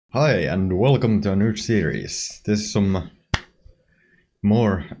Hi, and welcome to a new series. This is some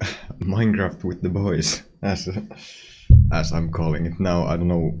more Minecraft with the boys, as I'm calling it now. I don't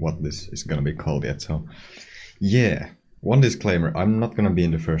know what this is gonna be called yet, so yeah. One disclaimer: I'm not gonna be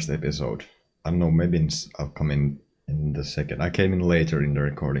in the first episode. I don't know, maybe I'll come in the second. I came in later in the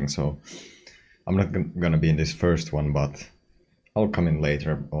recording, so I'm not gonna be in this first one, but I'll come in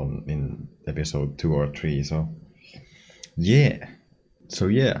later on in episode 2 or 3. So yeah. So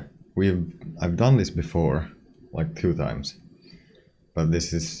yeah, I've done this before, like 2 times, but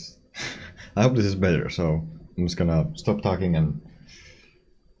this is I hope this is better. So I'm just gonna stop talking and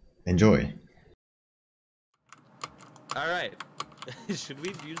enjoy. All right, should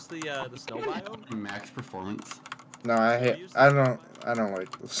we use the snow biome? Max performance. No, I don't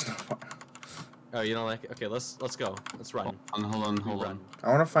like the stuff. Oh, you don't like it? Okay, let's go. Let's run. Hold on. I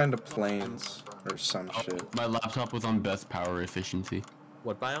want to find the plains or some shit. My laptop was on best power efficiency.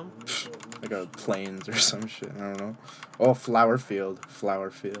 What biome? Like a plains or some shit. I don't know. Oh, flower field.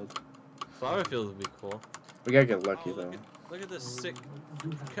 Flower field would be cool. We gotta get lucky though. Look at this sick.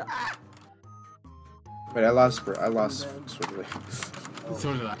 Wait, I lost swibly.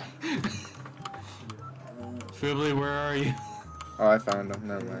 So did I. Swibly, where are you? Oh, I found him.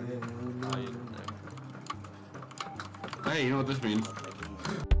 Never mind. Hey, you know what this means?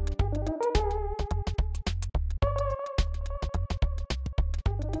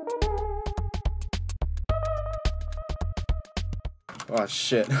 Oh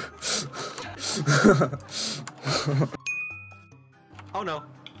shit. Oh no.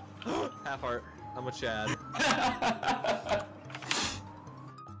 Half heart. I'm a Chad.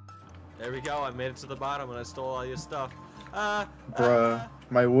 There we go. I made it to the bottom and I stole all your stuff. Bruh,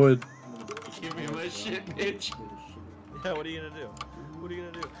 my wood. Give me my shit, bitch. Yeah, what are you gonna do? What are you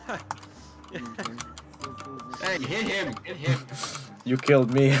gonna do? Hey, hit him. You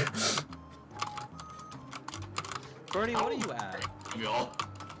killed me. Bernie, what are you at? Yo.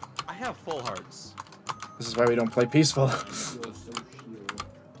 I have full hearts. This is why we don't play peaceful.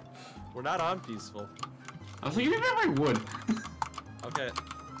 We're not on peaceful. I was like, give me back my wood. Okay.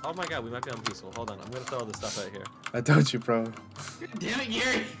 Oh my god, we might be on peaceful. Hold on, I'm gonna throw this stuff out here. I told you, bro. Damn it,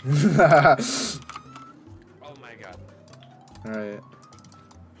 Gary. Oh my god. Alright.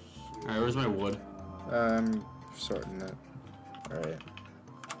 Alright, where's my wood? I'm sorting it. Alright.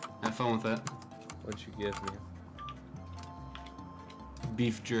 Have fun with that. What'd you give me?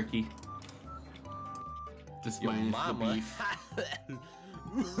 Beef jerky. Just Your minus the mama. beef.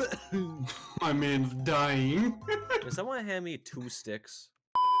 My man's dying. Can someone hand me 2 sticks?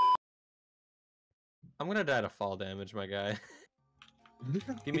 I'm gonna die to fall damage, my guy.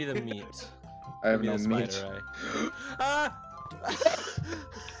 Give me the meat. I have Give no me the meat. spider eye.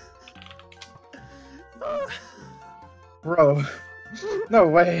 Bro. No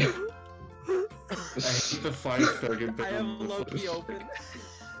way. I hate the 5-second I have Loki open.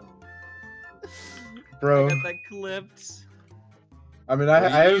 Bro. I got that clipped. I mean, What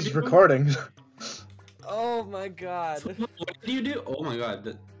I do you was do? recording. Oh my god. What do you do? Oh my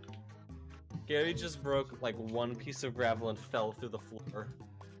god. Gary just broke like 1 piece of gravel and fell through the floor.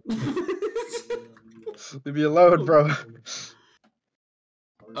 Leave me alone, bro.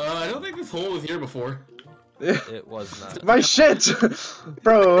 I don't think this hole was here before. It was not. My shit!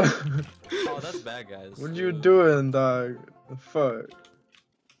 Bro. Oh, that's bad, guys. What you doing, dog? The fuck?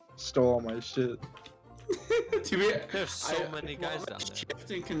 Stole all my shit. To be, There's so many guys down there. Shift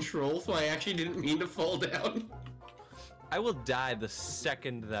and control, so I actually didn't mean to fall down. I will die the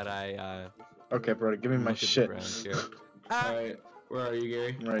second that I Okay, bro, give me my look at the shit. ground here. Alright, where are you,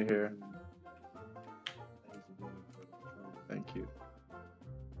 Gary? I'm right here. Thank you.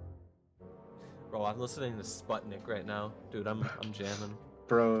 Bro, I'm listening to Sputnik right now. Dude, I'm jamming.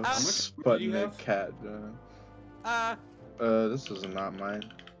 Bro, How much wood do you Sputnik have? cat. This is not mine.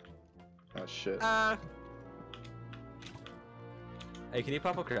 Oh shit. Hey, can you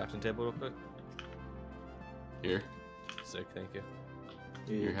pop a crafting table real quick? Here, Sick, thank you.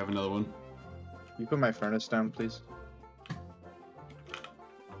 here, have another one. You put my furnace down, please.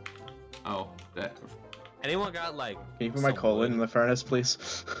 Oh, that. Anyone got like Can you put my some coal wood? in the furnace,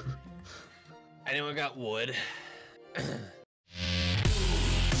 please? Anyone got wood?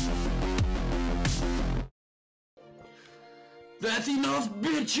 That's enough,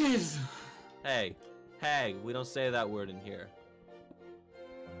 bitches! Hey, we don't say that word in here.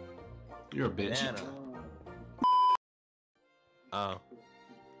 You're a bitch. Banana. Oh.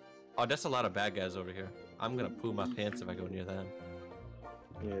 Oh, that's a lot of bad guys over here. I'm gonna poo my pants if I go near them.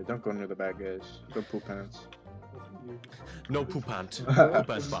 Yeah, don't go near the bad guys. Go poop pants. No poopant.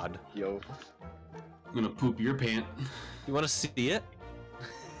 Poopant bod. Yo. I'm gonna poop your pant. You wanna see it?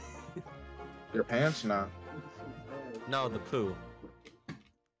 Your pants? Nah. No, the poo.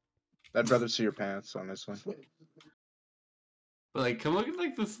 I'd rather see your pants, honestly. But like, come look at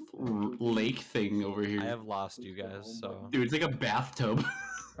like this lake thing over here. I have lost you guys, so. Dude, it's like a bathtub.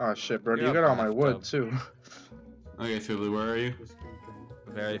 Oh shit, bro, You're you a got all my wood bathtub. too. Okay, Swibly, where are you?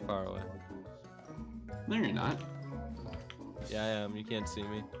 Very far away. No, you're not. Yeah, I am. You can't see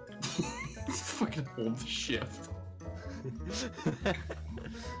me. Fucking hold the shift. Where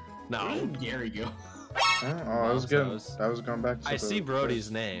No. did Gary go? Oh, I was Mom's getting. house. I was going back to I the see Brody's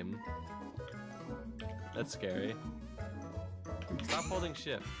name. That's scary. Stop holding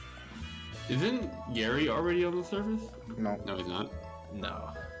shift. Isn't Gary already on the surface? No, No, he's not. No.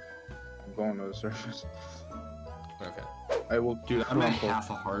 I'm going to the surface. Okay. I will. Dude, I'm at crumple. half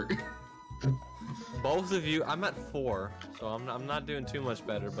a heart. Both of you, I'm at 4, so I'm not doing too much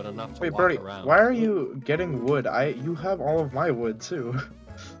better, but enough to Wait, walk Brody, around. why are you getting wood? You have all of my wood too.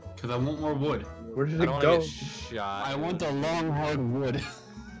 Cause I want more wood. Where did I it don't want go? to get shot. I want the long hard wood.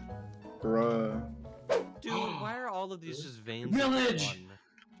 Bruh. Dude, why are all of these just veins? Village! Of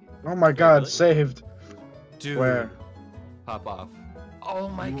one? Oh my god, really? saved. Dude. Where? Pop off. Oh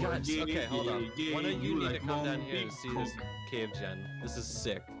my You god. are getting Okay, hold on. it, One of you you need to like come down long here and big see this cave gen. This is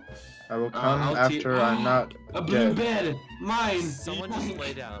sick. I will come I'll after I'm not a blue dead. bed. Mine. Someone just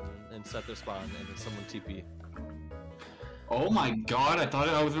lay down and set their spawn, and then someone TP. Oh my god, I thought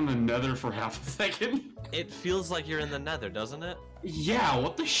I was in the nether for half a second. It feels like you're in the nether, doesn't it? Yeah,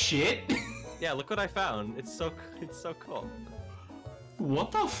 what the shit? Yeah, look what I found. It's so cool.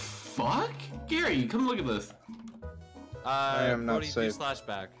 What the fuck? Gary, come look at this. I am not Brody, do safe. slash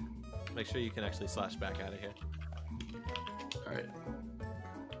back. Make sure you can actually slash back out of here. Alright.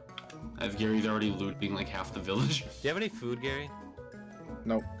 As Gary's already looting like half the village. Do you have any food, Gary?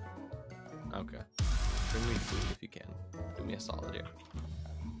 Nope. Okay. Bring me food if you can. Do me a solid here.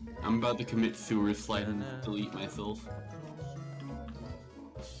 I'm about to commit sewer slide and Da-da. delete myself.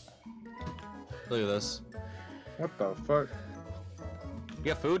 Look at this. What the fuck? You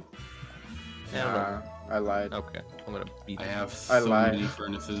got food? Yeah, Nah, I lied. Okay, I'm gonna beat I you. have I so lied. many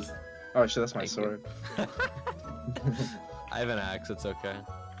furnaces. Oh shit, that's my Thank you. sword. I have an axe, it's okay.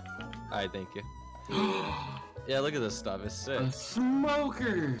 Alright, thank you. Yeah, look at this stuff, it's sick. A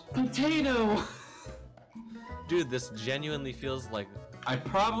smoker! Potato! Dude, this genuinely feels like... I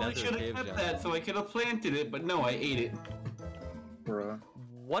probably Nether should have cave kept gem. that so I could have planted it, but no, I ate it. Bruh.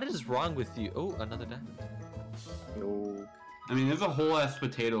 What is wrong with you? Oh, another diamond. Yo. I mean, there's a whole ass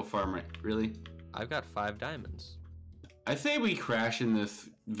potato farm, right? Really? I've got 5 diamonds. I say we crash in this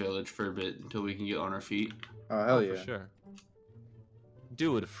village for a bit until we can get on our feet. Oh hell yeah. For sure.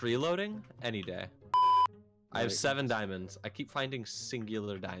 Dude, freeloading? Any day. I have Like- 7 diamonds. I keep finding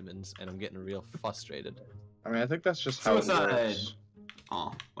singular diamonds, and I'm getting real frustrated. I mean, I think that's just how it Suicide! works.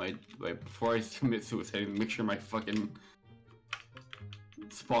 Oh, wait, before I commit suicide, make sure my fucking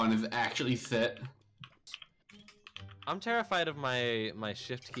spawn is actually set. I'm terrified of my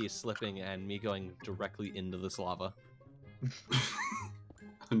shift key slipping and me going directly into this lava.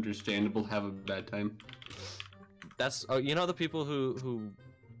 Understandable, have a bad time. That's you know the people who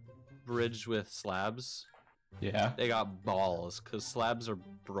bridge with slabs? Yeah. They got balls because slabs are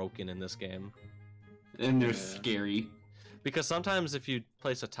broken in this game. And they're Yeah. scary. Because sometimes if you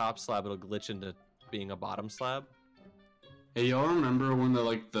place a top slab, it'll glitch into being a bottom slab. Hey, y'all remember when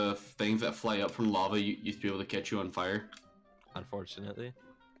the things that fly up from lava used to be able to catch you on fire? Unfortunately,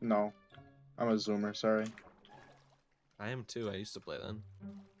 No. I'm a zoomer, sorry. I am too. I used to play then.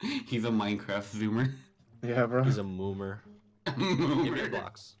 He's a Minecraft zoomer. Yeah, bro. He's a moomer. Give me a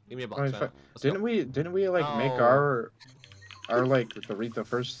blocks. Give me a I blocks. mean, Let's go. Didn't we like make Oh. our like the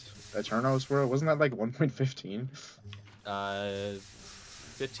first Eternos world? Wasn't that like 1.15?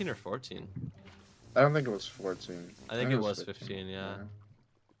 15 or 14. I don't think it was 14. I think it was 15. Yeah.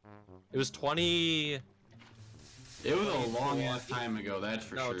 It was 20. It was a long ass time ago, that's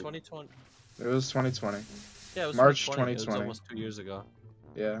for No, sure. 2020. It was 2020. Yeah, it was March 2020. It was 2020. almost 2 years ago.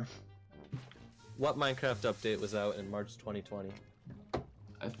 Yeah. What Minecraft update was out in March 2020?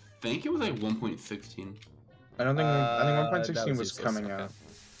 I think it was like 1.16. I don't think I think That 1.16 was useless, coming okay. out.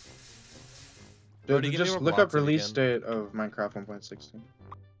 Brody, give me Just more look up blocks if you release can. date of Minecraft 1.16.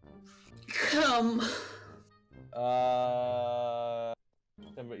 Come.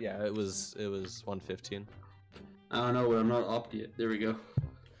 Yeah, it was 115. I don't know, but I'm not up yet. There we go.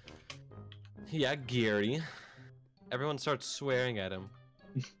 Yeah, Gary. Everyone starts swearing at him.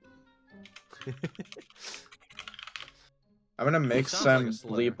 I'm gonna make sounds like a Sam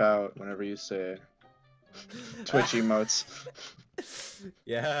slur. bleep out whenever you say Twitch emotes.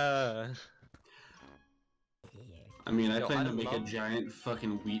 Yeah. I mean, I Yo, plan I to make a love- giant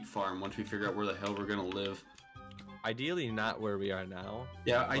fucking wheat farm once we figure out where the hell we're gonna live. Ideally, not where we are now.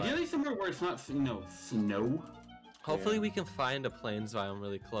 Yeah, but ideally somewhere where it's not, snow. Hopefully, we can find a plains biome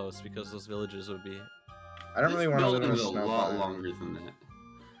really close because those villages would be. I don't really want to live in a Building's snow lot biome. longer than that.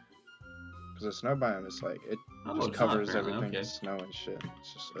 Because a snow biome is like, it Oh, just it's not covers apparently, everything okay. in snow and shit.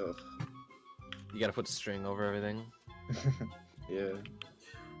 It's just, ugh. You gotta put string over everything. Yeah.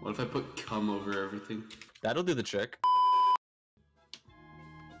 What if I put cum over everything? That'll do the trick.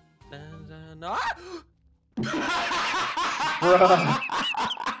 Ah! Bruh.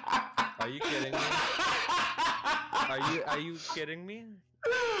 Are you kidding me? Are you kidding me?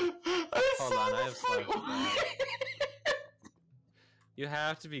 Hold on, I have slash. You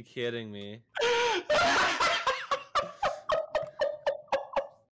have to be kidding me.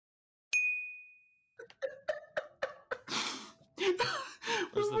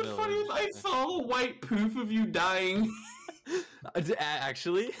 Where's the What's funny is village? I saw a white poof of you dying.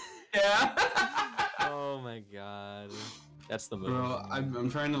 Actually? Yeah. Oh my god. That's the move. Bro, I'm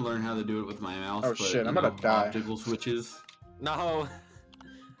trying to learn how to do it with my mouse. Oh, but, shit, I'm you gonna know, die. Optical switches. No!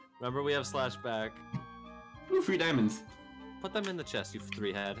 Remember, we have slash back. Ooh, free diamonds. Put them in the chest, you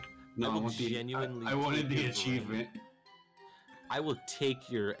three-head. No, I I, will want the, genuinely I wanted take the your achievement. I will take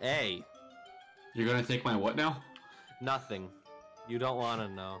your A. You're gonna take my what now? Nothing. You don't want to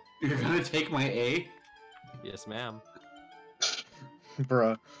know. You're gonna take my A? Yes, ma'am.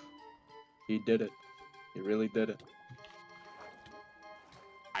 Bruh. He did it. He really did it.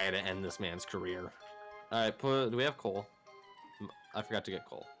 I had to end this man's career. Alright, do we have coal? I forgot to get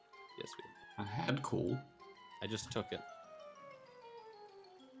coal. Yes, we I had coal. I just took it.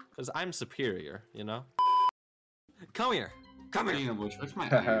 Because I'm superior, you know? Come here! Come Speaking here! of which, what's my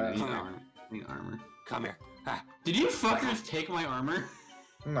iron? I need Come here. armor. I need armor. Come here! Ah, Did you fuckers take my armor?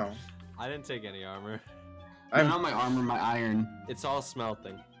 No. I didn't take any armor. Not my armor, my iron. It's all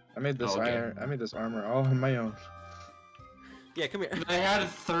smelting. I made this Oh, okay. iron. I made this armor all on my own. Yeah, come here. I had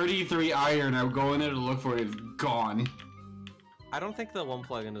 33 iron. I would go in there to look for it. It's gone. I don't think the one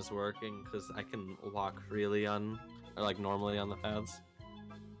plugin is working because I can walk freely on, or like normally on the paths.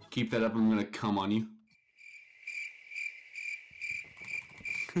 Keep that up. I'm gonna come on you.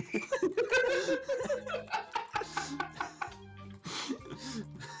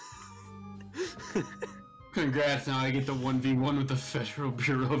 Congrats, now I get the 1v1 with the Federal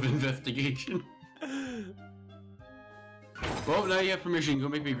Bureau of Investigation. Well, now you have permission. Go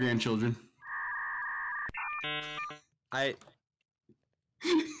make me grandchildren.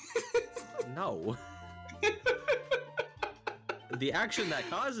 No. The action that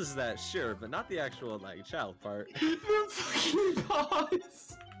causes that, sure, but not the actual, like, child part. The fucking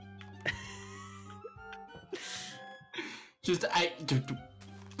pause. Just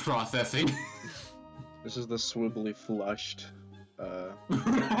processing. This is the swibly flushed.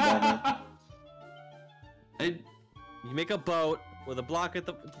 You make a boat with a block at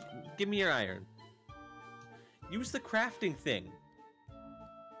the... Give me your iron. Use the crafting thing.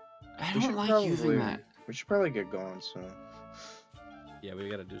 I We don't should like probably, using that. We should probably get going soon. Yeah, we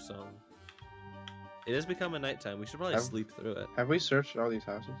gotta do something. It is becoming nighttime. We should probably Have- sleep through it. Have we searched all these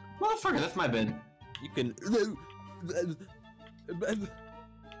houses? Motherfucker, that's my bed. You can...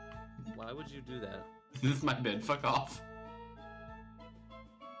 Why would you do that? This is my bed. Fuck off.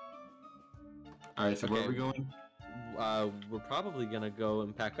 Alright, so where Okay. are we going? We're probably gonna go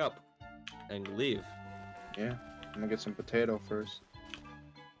and pack up and leave. Yeah. I'm gonna get some potato first.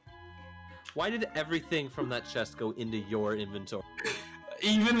 Why did everything from that chest go into your inventory?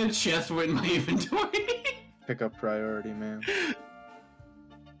 Even the chest went in my inventory. Pick up priority, man.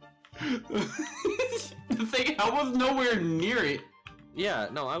 The thing, I was nowhere near it. Yeah,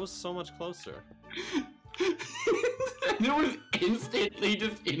 no, I was so much closer. And it was instantly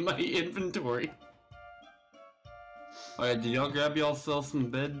just in my inventory. Alright, did y'all grab y'all some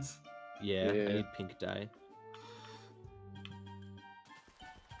beds? Yeah, Yeah. I need pink dye.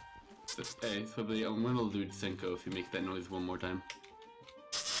 Hey, so I'm gonna loot Senko if you make that noise one more time.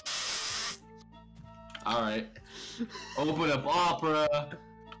 Alright. Open up opera.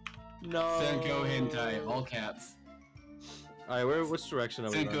 No. Senko hentai, all caps. Alright, which direction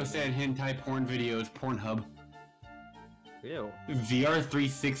are we Senko going? said hentai porn videos, Pornhub. Ew. VR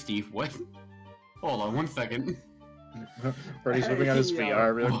 360, what? Hold on 1 second. Freddy's whipping out his Yo.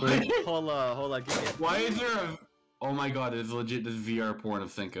 VR real quick. Hold on, give me a... Why is there a... Oh my god, there's legit this VR porn of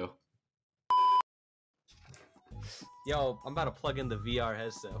Senko. Yo, I'm about to plug in the VR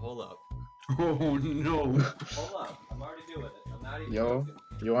headset. Hold up. Oh no. Hold up. I'm already doing it. I'm not even Yo, joking.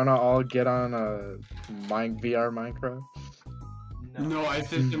 you wanna all get on VR Minecraft? No, I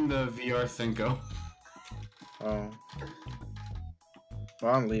sent him the VR Senko. Oh.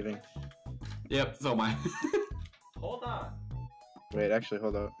 Well, I'm leaving. Yep, so am I. Hold on. Wait, actually,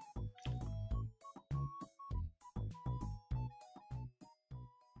 hold up.